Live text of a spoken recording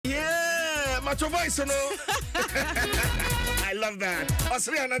But your voice, you know. I love that.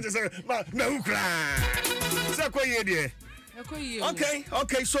 Australian just say,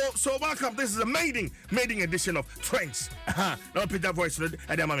 Okay. So welcome. This is a maiden edition of Trends. Now pick that voice.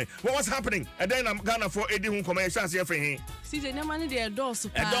 What's happening? And then I'm gonna for Eddie who come and chance here for him. CJ, no money there. Dwaso.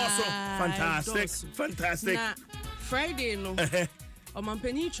 Fantastic. Now, Friday no.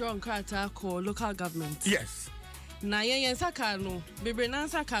 Omampeni tron kata ko local government. Yes. Na yen saka no, bebre na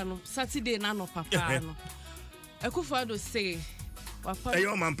saka no, Saturday na no papa no. Ekufado say, wapa.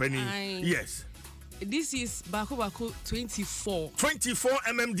 Ayo Omampeni. Yes. This is Baku 24. 24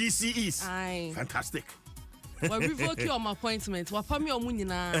 MMDCEs. Aye. Fantastic. We revoke your appointment. Wapa mi omu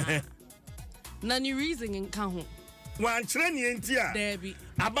na. Na ni reason in kaho. Wan treni entia. Debi.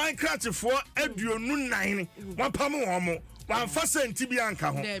 Aban kratifo aduonu 9. Wan pamu omo. Wan fasa ntibia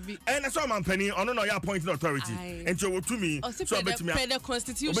anka ho. And so Omampeni ono no ya appointing authority. Enti owo to me so betimi per the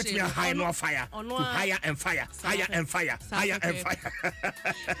constitution. Betimi high no fire. Higher and fire.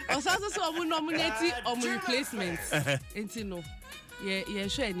 Osaso so omu nominate omu replacement. Enti no. Yeah,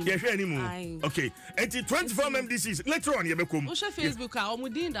 sure anymore. Okay. Enti 24 MMDCs later on ye bekom. O share Facebook a omu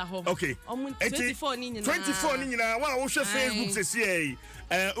din da ho. Okay. Omu 24 ni nyina. 24 ni nyina. Wa o share Facebook se sie.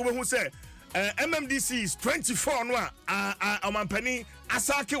 Obehu se MMDCs 24 no Omampeni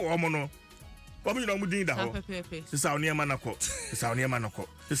asake wo mo no. What you know, Mudin da ho. This is our near manako.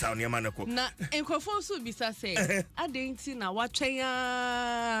 Na enkofo so bisa say, adenti na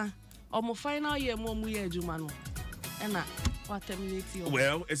watchenya omo final year mo mu ye adwuma no. Ena what terminate.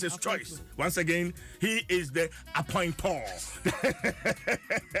 Well, it's his choice. Once again, he is the appointor.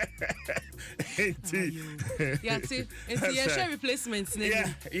 It's share replacements. Yeah.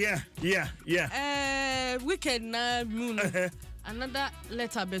 Weekend na moon. Another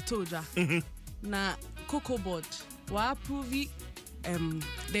letter betoja. Na Cocoa Board wa approve the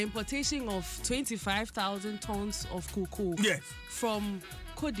importation of 25,000 tons of cocoa from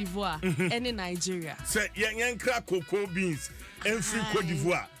Côte d'Ivoire and in Nigeria. So yan crack cocoa beans and free Côte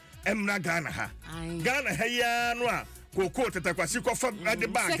d'Ivoire. Emna Ghana ha. Ghana ha ya no cocoa tetakwasi ko from at the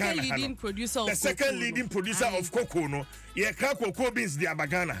back Ghana. The second leading producer of cocoa no. Ye crack cocoa beans di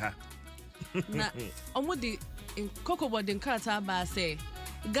abagana ha. Na omo di Cocoa Board in Carter ba say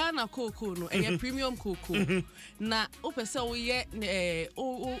Ghana cocoa no a premium cocoa. Na opese we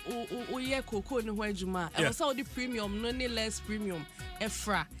ye cocoa no hwajuma. E was all the premium no any less premium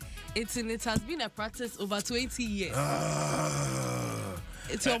efra. It has been a practice over 20 years.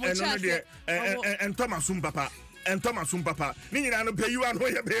 It's almost and Thomas Papa. Nina no pay you and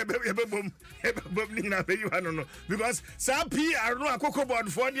Nina pay you no because some are no Cocoa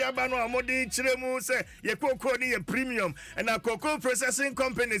Board for the Abano Modi Chiremu say ye cocoa ni premium and a cocoa processing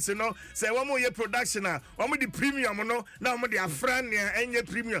companies say one more ye production one more the premium no now more the friend and ye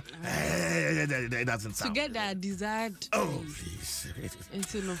premium. It doesn't sound to get that desired. Oh please. I'm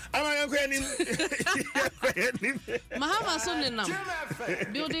Mahama Sonenam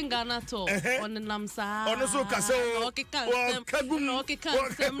building Ghana to on the Namsa on so Okay,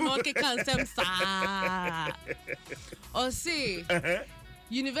 Nsem sa. Or say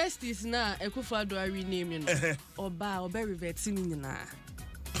universities na Ekufado are renaming Oba reverting na.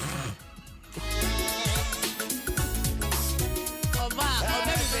 Oba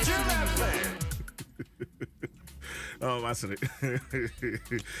reverting. Oh, master.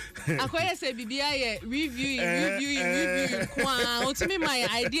 Akwaya say bibia ye reviewing kwa otimi my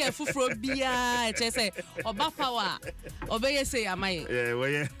idea fufuro bia che say oba power obeye say amai. Yeah,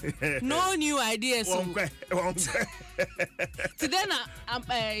 well, no new ideas. Today na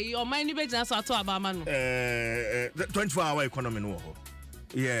your mind be just ato abama no. 24-hour economy no.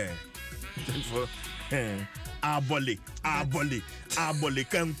 Yeah. 24 aboli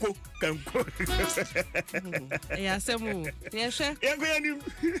kanko yeah semu yeah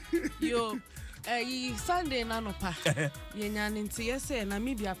yo Sunday na no pa yenya nti yese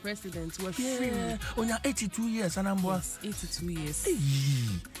Namibia president we free onya 82 years anambo 82 years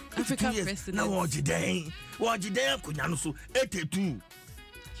African president na wojiden konya no so 82.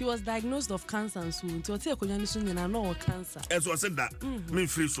 He was diagnosed of cancer so nti ote konya no so nyina no cancer as I said that me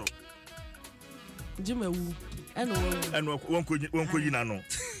free so Jimewu and won't you know?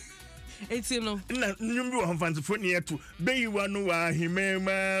 It's no. You have fancy for near to be you one who are him,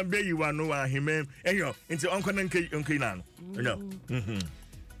 be you one who are him, and you into Uncle Nan.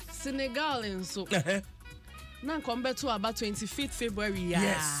 Senegal and so. Now come back to about 25th February.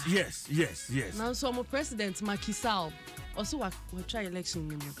 Yes. Now some President Macky Sall also will try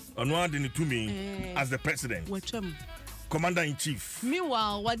election. On one to me as the president. Commander-in-Chief.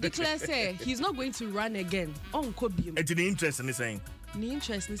 Meanwhile, what declares say he's not going to run again on Kobium. It's the interest in saying. ni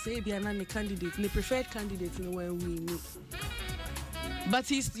interest ni say be an candidate, ni preferred candidate no when we. But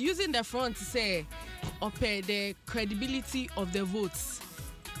he's using the front to say upper the credibility of the votes.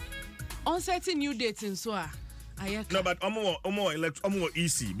 On certain new dates in so no, but more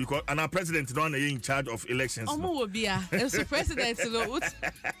easy because our president don't in charge of elections. Will be and so president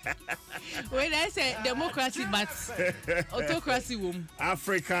when I say democracy but autocracy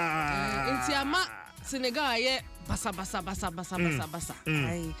Africa. Senegal basa.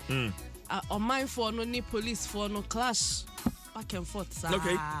 On mine for no ni police for no clash back and forth.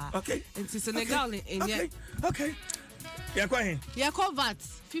 Okay. It's Senegal in Okay. Yeah, go ahead. Yeah, call VAT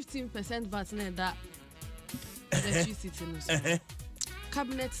 15% VAT in that electricity.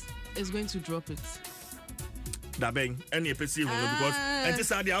 Cabinet is going to drop it. That being any perceive because and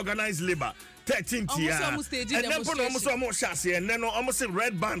this are the organized labor 13th year. And then almost chassis and then almost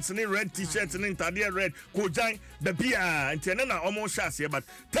red bands and red t-shirts and then red kojai the beer and then almost chassis but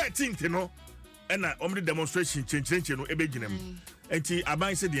 13th, you know, and only demonstration change no ebeginem. And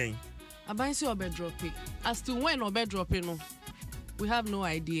Aban said the Aban say obe drop it. As to when obe drop it no, we have no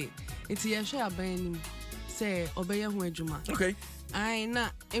idea. It's a share Aban say obe ye ho adwuma. Okay. Ai na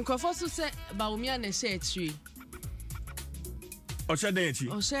nkofo so say baumia na share tree. O share den chi.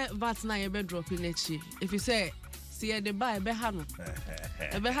 O share VAT na ye be drop in echi. If you say see the buy be ha no.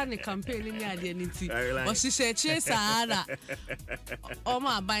 E be ha ni campaign ni ade ni ti. O share tree saara. O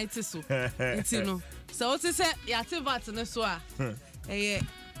ma Aban ti so. Nti no. So o ti say ya ti VAT ne so a.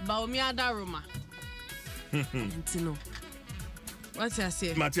 Baumia Daruma. Intino. What's I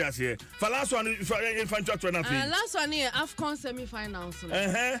say? Matthias here. For last one, last one here, AFCON semi-finals.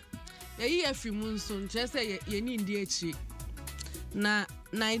 The year few months soon, just say you need the na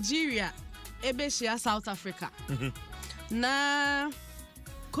Nigeria, Ebeshia South Africa. Na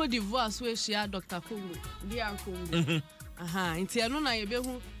Cote d'Ivoire, where she had Dr. Congo, DR Congo. Inti ano na yebe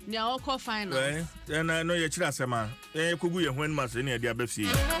hu ni awoko finals. Na no ye chira sema. Kugu ye hwen mas ni dia befsi.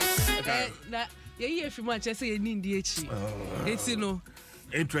 Na ye fi ma che say ye ni ndi echi. Eti no.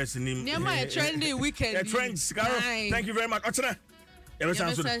 Interesting him. Near my trendy weekend. A trend, Carol. Thank you very much. Ochina.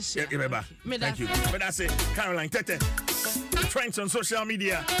 Thank you. But that's it. Carolyn, Tetteh. Trends on social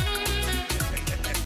media.